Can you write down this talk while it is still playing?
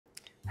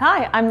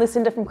Hi, I'm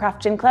Lucinda from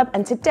Craft Gin Club,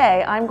 and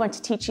today I'm going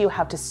to teach you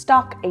how to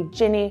stock a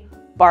ginny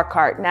bar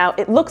cart. Now,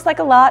 it looks like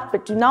a lot,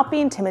 but do not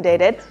be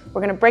intimidated.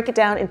 We're going to break it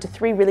down into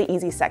three really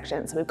easy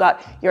sections. So we've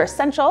got your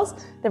essentials,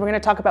 then we're going to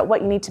talk about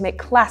what you need to make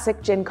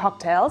classic gin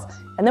cocktails,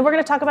 and then we're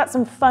going to talk about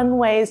some fun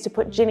ways to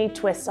put ginny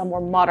twists on more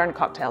modern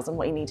cocktails and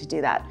what you need to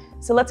do that.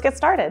 So let's get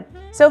started.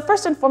 So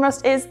first and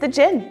foremost is the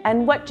gin,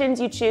 and what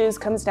gins you choose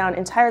comes down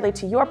entirely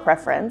to your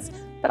preference.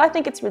 But I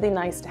think it's really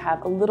nice to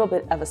have a little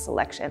bit of a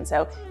selection.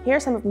 So here are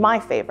some of my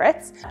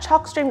favorites.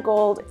 Chalkstream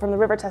Gold from the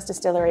River Test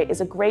Distillery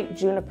is a great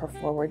juniper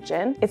forward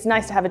gin. It's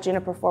nice to have a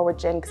juniper forward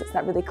gin because it's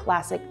that really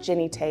classic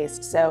ginny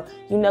taste. So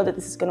you know that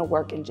this is gonna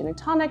work in gin and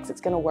tonics,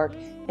 it's gonna work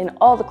in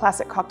all the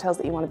classic cocktails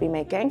that you wanna be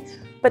making.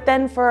 But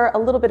then for a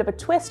little bit of a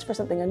twist, for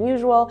something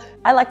unusual,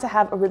 I like to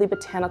have a really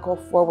botanical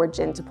forward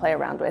gin to play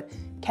around with.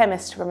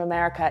 Chemist from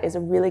America is a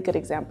really good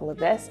example of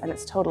this, and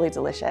it's totally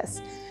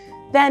delicious.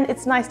 Then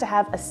it's nice to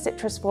have a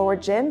citrus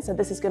forward gin. So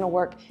this is gonna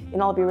work in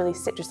all of your really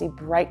citrusy,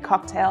 bright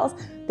cocktails.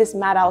 This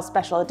Mad Owl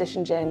Special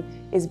Edition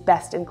gin is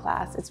best in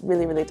class. It's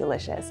really, really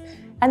delicious.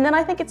 And then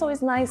I think it's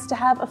always nice to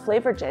have a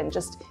flavored gin,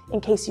 just in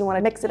case you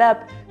wanna mix it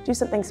up, do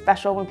something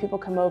special when people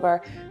come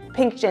over.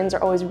 Pink gins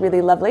are always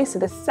really lovely. So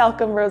this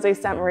Salcombe Rosé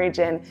Sainte Marie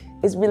gin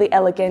is really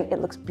elegant. It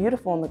looks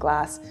beautiful in the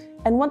glass.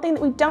 And one thing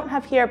that we don't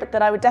have here, but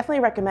that I would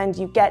definitely recommend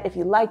you get if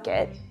you like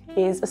it,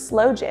 is a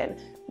sloe gin.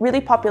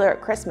 Really popular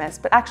at Christmas,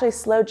 but actually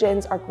sloe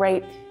gins are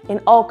great in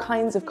all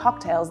kinds of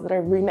cocktails that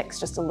are remixed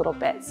just a little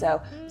bit. So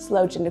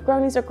sloe gin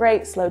Negronis are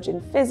great, sloe gin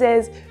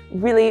fizzes,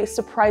 really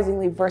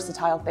surprisingly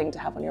versatile thing to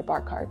have on your bar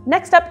cart.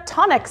 Next up,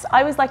 tonics.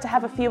 I always like to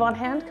have a few on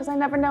hand because I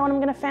never know when I'm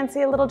gonna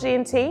fancy a little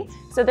G&T.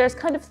 So there's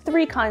kind of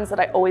three kinds that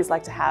I always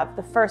like to have.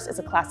 The first is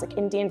a classic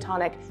Indian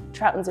tonic.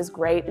 Trouton's is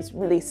great, it's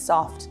really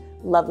soft,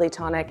 lovely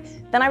tonic.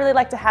 Then I really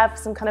like to have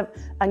some kind of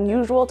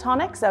unusual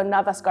tonic. So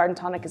Navas Garden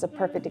Tonic is a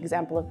perfect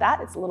example of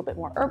that. It's a little bit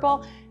more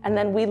herbal. And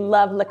then we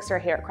love Elixir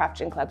here at Craft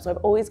Gin Club. So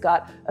I've always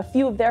got a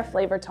few of their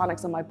flavored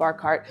tonics on my bar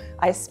cart.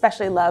 I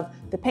especially love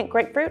the pink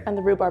grapefruit and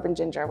the rhubarb and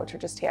ginger, which are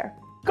just here.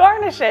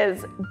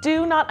 Garnishes.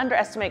 Do not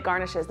underestimate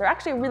garnishes. They're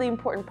actually a really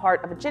important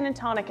part of a gin and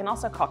tonic and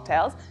also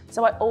cocktails.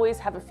 So I always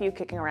have a few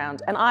kicking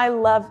around. And I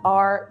love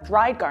our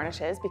dried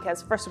garnishes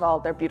because first of all,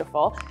 they're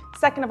beautiful.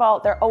 Second of all,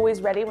 they're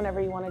always ready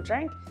whenever you want to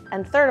drink.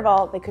 And third of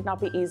all, they could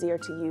not be easier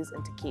to use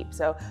and to keep.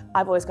 So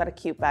I've always got a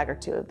cute bag or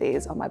two of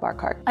these on my bar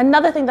cart.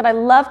 Another thing that I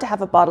love to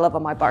have a bottle of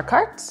on my bar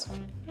cart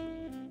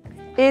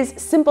is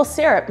simple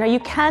syrup. Now you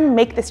can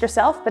make this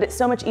yourself, but it's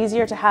so much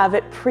easier to have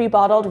it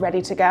pre-bottled,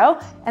 ready to go.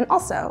 And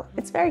also,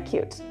 it's very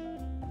cute.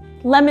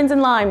 Lemons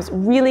and limes,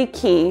 really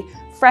key.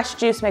 Fresh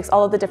juice makes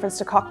all of the difference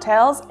to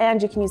cocktails,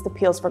 and you can use the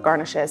peels for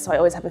garnishes, so I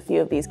always have a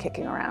few of these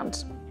kicking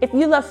around. If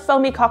you love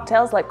foamy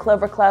cocktails like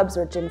Clover Clubs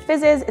or gin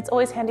fizzes, it's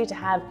always handy to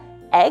have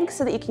eggs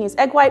so that you can use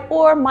egg white,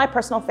 or my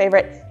personal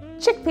favorite,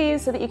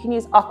 chickpeas so that you can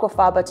use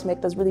aquafaba to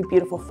make those really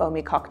beautiful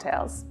foamy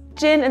cocktails.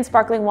 Gin and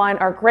sparkling wine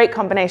are a great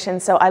combination,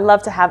 so I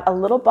love to have a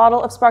little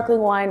bottle of sparkling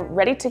wine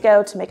ready to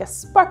go to make a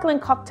sparkling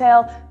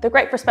cocktail. They're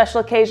great for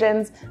special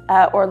occasions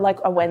or like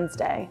a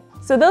Wednesday.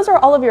 So those are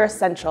all of your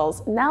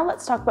essentials. Now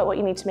let's talk about what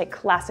you need to make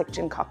classic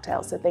gin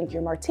cocktails. So think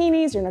your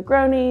martinis, your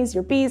Negronis,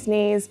 your bee's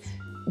knees.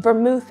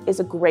 Vermouth is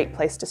a great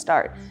place to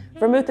start.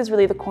 Vermouth is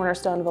really the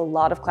cornerstone of a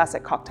lot of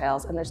classic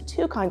cocktails, and there's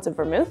two kinds of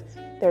vermouth.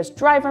 There's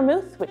dry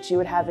vermouth, which you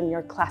would have in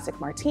your classic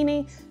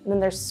martini, and then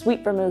there's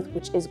sweet vermouth,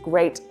 which is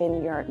great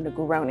in your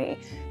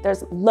Negroni.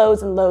 There's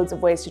loads and loads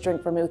of ways to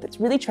drink vermouth. It's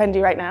really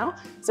trendy right now,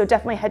 so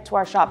definitely head to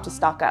our shop to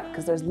stock up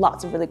because there's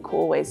lots of really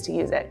cool ways to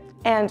use it.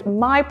 And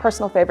my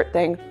personal favorite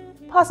thing,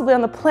 possibly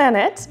on the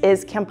planet,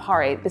 is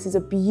Campari. This is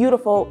a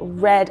beautiful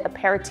red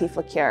aperitif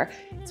liqueur.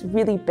 It's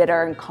really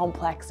bitter and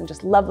complex and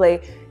just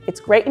lovely. It's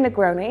great in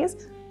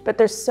Negronis, but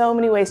there's so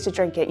many ways to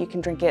drink it. You can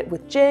drink it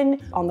with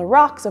gin, on the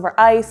rocks, over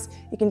ice.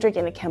 You can drink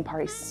it in a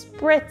Campari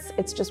spritz.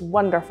 It's just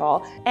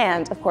wonderful.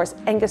 And of course,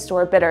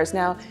 Angostura bitters.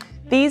 Now,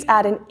 these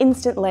add an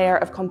instant layer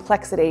of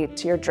complexity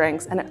to your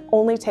drinks, and it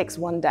only takes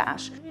one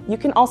dash. You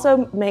can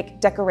also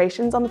make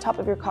decorations on the top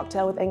of your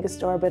cocktail with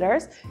Angostura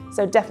bitters,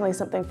 so definitely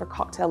something for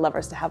cocktail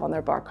lovers to have on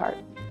their bar cart.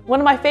 One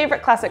of my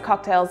favorite classic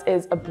cocktails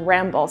is a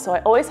bramble, so I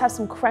always have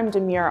some creme de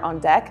mure on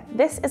deck.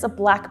 This is a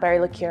blackberry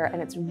liqueur,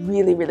 and it's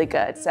really, really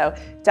good, so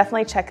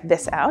definitely check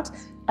this out.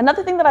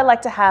 Another thing that I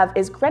like to have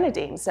is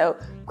grenadine. So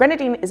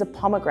grenadine is a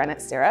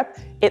pomegranate syrup.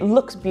 It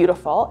looks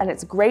beautiful, and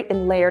it's great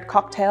in layered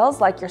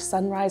cocktails, like your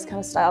sunrise kind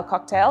of style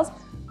cocktails.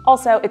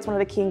 Also, it's one of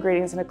the key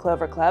ingredients in a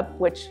Clover Club,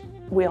 which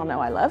we all know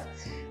I love.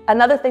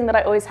 Another thing that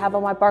I always have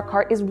on my bar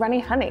cart is runny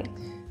honey.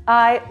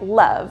 I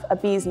love a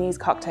bee's knees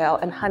cocktail,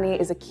 and honey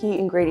is a key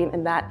ingredient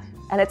in that.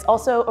 And it's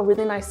also a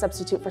really nice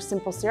substitute for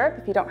simple syrup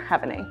if you don't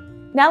have any.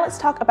 Now let's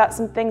talk about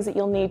some things that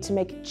you'll need to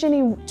make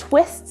ginny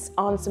twists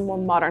on some more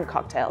modern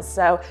cocktails.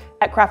 So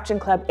at Craft Gin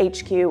Club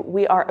HQ,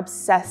 we are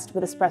obsessed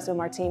with espresso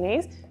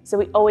martinis. So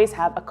we always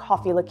have a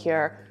coffee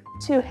liqueur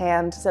to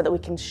hand so that we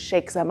can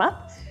shake them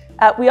up.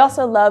 We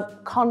also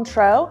love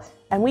Cointreau.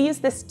 And we use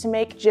this to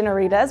make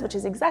ginaritas, which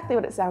is exactly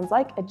what it sounds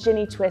like, a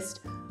ginny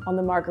twist on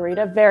the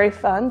margarita. Very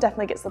fun,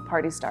 definitely gets the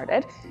party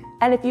started.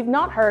 And if you've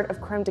not heard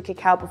of creme de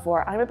cacao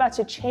before, I'm about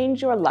to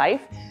change your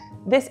life.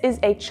 This is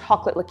a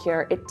chocolate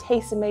liqueur. It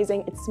tastes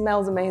amazing, it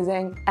smells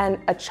amazing, and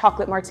a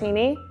chocolate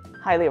martini,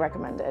 highly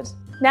recommended.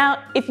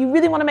 Now, if you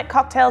really want to make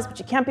cocktails, but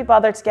you can't be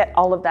bothered to get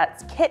all of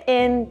that kit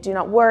in, do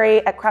not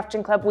worry. At Craft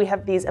Gin Club, we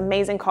have these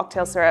amazing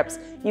cocktail syrups.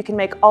 You can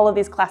make all of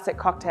these classic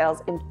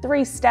cocktails in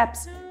 3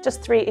 steps,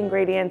 just 3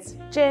 ingredients: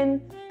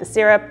 gin, the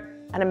syrup,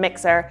 and a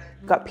mixer.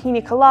 We've got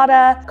pina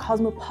colada,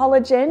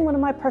 cosmopolitan, one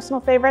of my personal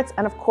favorites,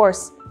 and of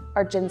course,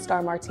 our Gin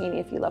Star Martini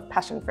if you love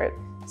passion fruit.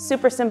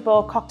 Super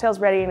simple, cocktails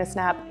ready in a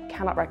snap,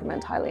 cannot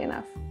recommend highly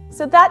enough.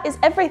 So that is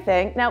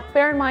everything. Now,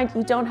 bear in mind,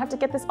 you don't have to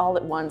get this all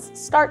at once.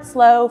 Start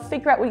slow,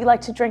 figure out what you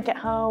like to drink at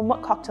home,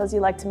 what cocktails you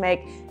like to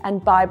make,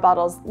 and buy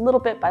bottles little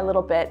bit by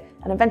little bit,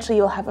 and eventually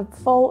you'll have a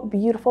full,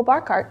 beautiful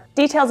bar cart.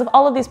 Details of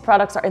all of these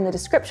products are in the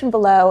description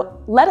below.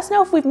 Let us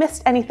know if we've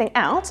missed anything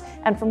out,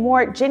 and for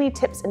more Ginny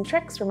tips and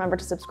tricks, remember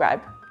to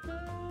subscribe.